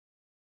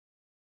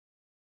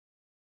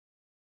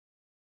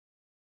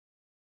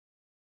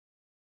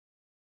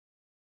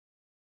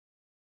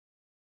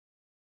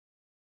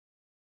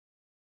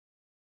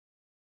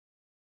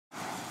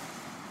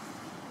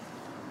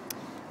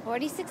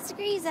46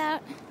 degrees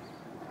out.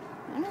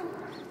 Oh no,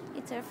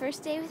 it's our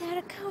first day without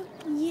a coat.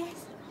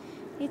 Yes,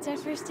 it's our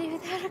first day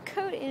without a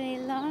coat in a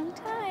long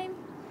time.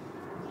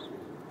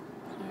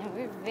 And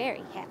we're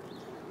very happy.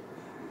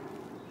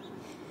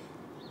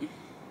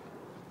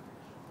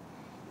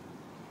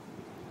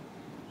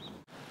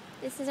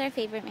 This is our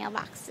favorite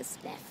mailbox to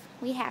sniff.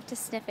 We have to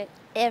sniff it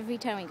every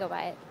time we go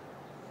by it.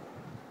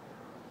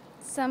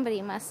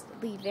 Somebody must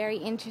leave very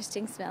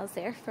interesting smells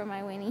there for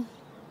my Winnie.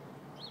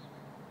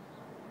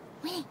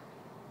 Winnie!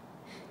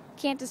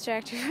 Can't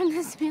distract her from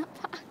this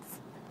mailbox.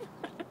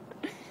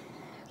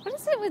 What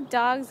is it with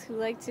dogs who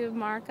like to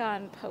mark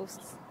on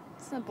posts?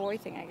 It's a boy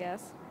thing, I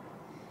guess.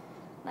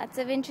 Lots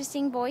of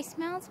interesting boy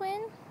smells,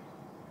 Win.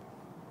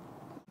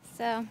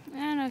 So, I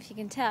don't know if you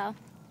can tell.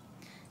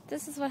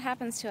 This is what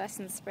happens to us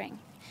in the spring.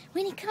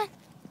 Winnie, come on!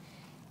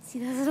 See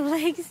those little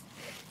legs?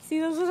 See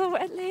those little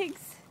wet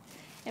legs?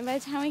 And by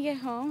the time we get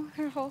home,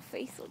 her whole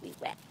face will be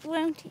wet,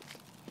 won't it?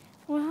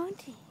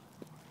 Won't it?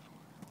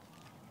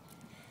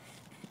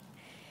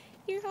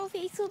 Your whole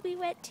face will be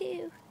wet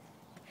too.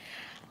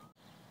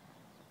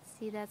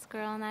 See that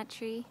squirrel on that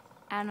tree?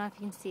 I don't know if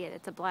you can see it.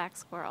 It's a black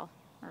squirrel,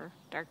 or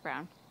dark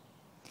brown.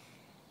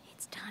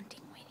 It's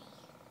taunting Winnie.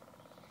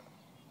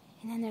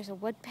 And then there's a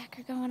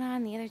woodpecker going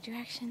on the other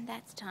direction.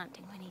 That's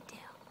taunting Winnie too.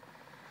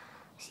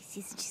 She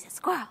sees and she says,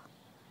 squirrel.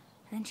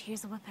 And then she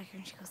hears the woodpecker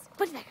and she goes,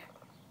 woodpecker.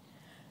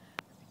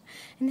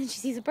 And then she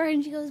sees a bird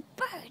and she goes,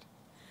 bird.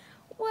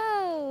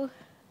 Whoa.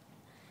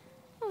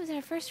 That was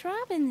our first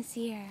robin this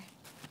year.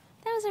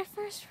 That was our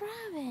first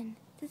robin.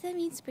 Does that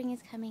mean spring is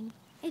coming?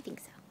 I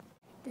think so.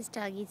 This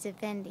doggy's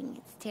defending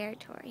its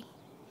territory.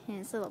 And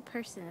this little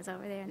person is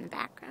over there in the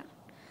background.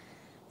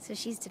 So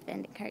she's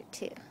defending her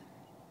too.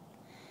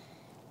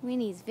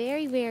 Winnie's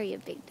very wary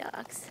of big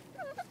dogs.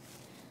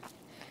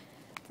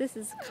 This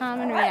is a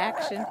common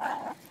reaction.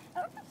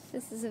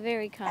 This is a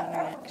very common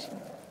reaction.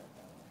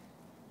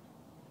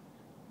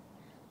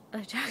 The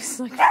dog's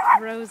like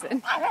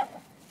frozen.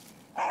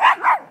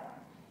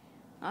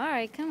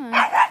 Alright, come on.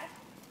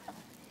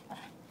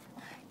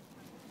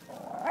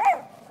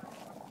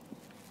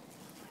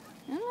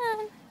 Come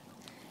on.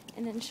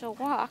 And then she'll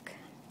walk,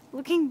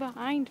 looking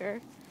behind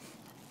her.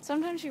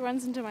 Sometimes she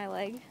runs into my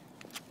leg.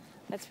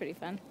 That's pretty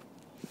fun.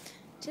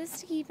 Just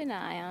to keep an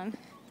eye on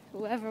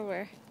whoever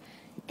we're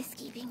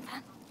escaping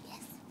from.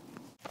 Yes.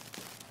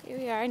 Here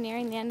we are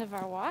nearing the end of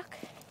our walk.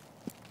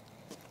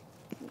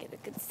 I can get a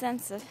good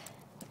sense of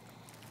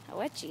how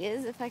wet she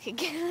is if I could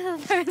get a little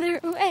further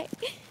away.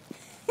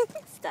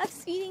 Stop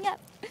speeding up.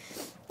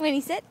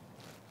 Winnie, sit.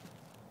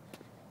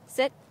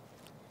 Sit.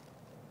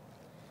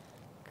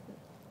 Good.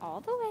 All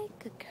the way.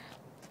 Good girl.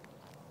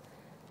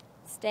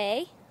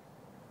 Stay.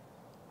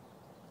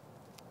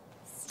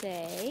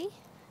 Stay.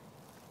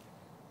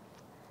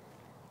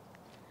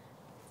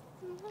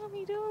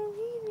 Mommy, don't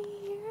leave me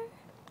here.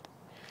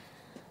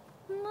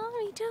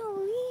 Mommy, don't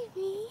leave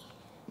me.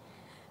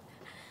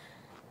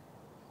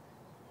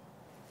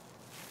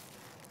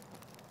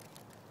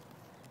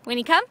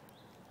 Winnie, come.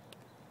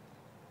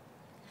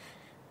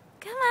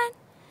 Come on.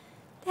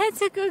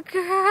 That's a good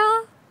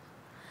girl.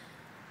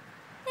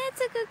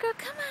 That's a good girl.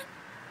 Come on.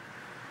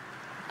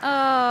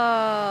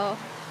 Oh.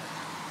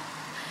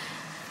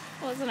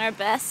 Wasn't our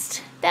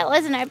best. That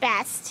wasn't our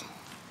best.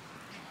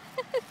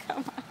 Come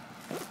on.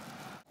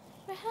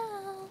 We're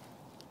home.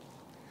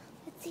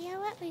 Let's see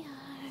how wet we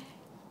are.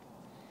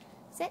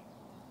 Sit.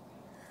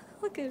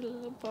 Look at her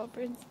little paw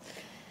prints.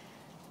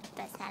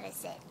 That's not a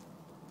sit.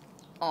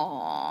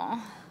 Aww.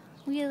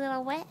 We a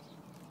little wet?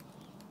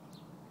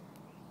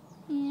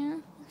 Yeah.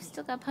 We've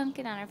still got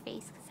pumpkin on her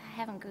face because I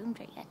haven't groomed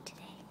her yet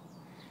today.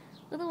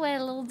 A little wet,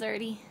 a little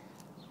dirty.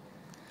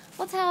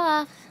 We'll towel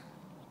off.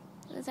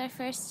 It was our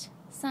first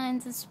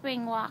signs of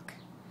spring walk.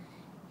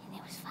 And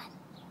it was fun.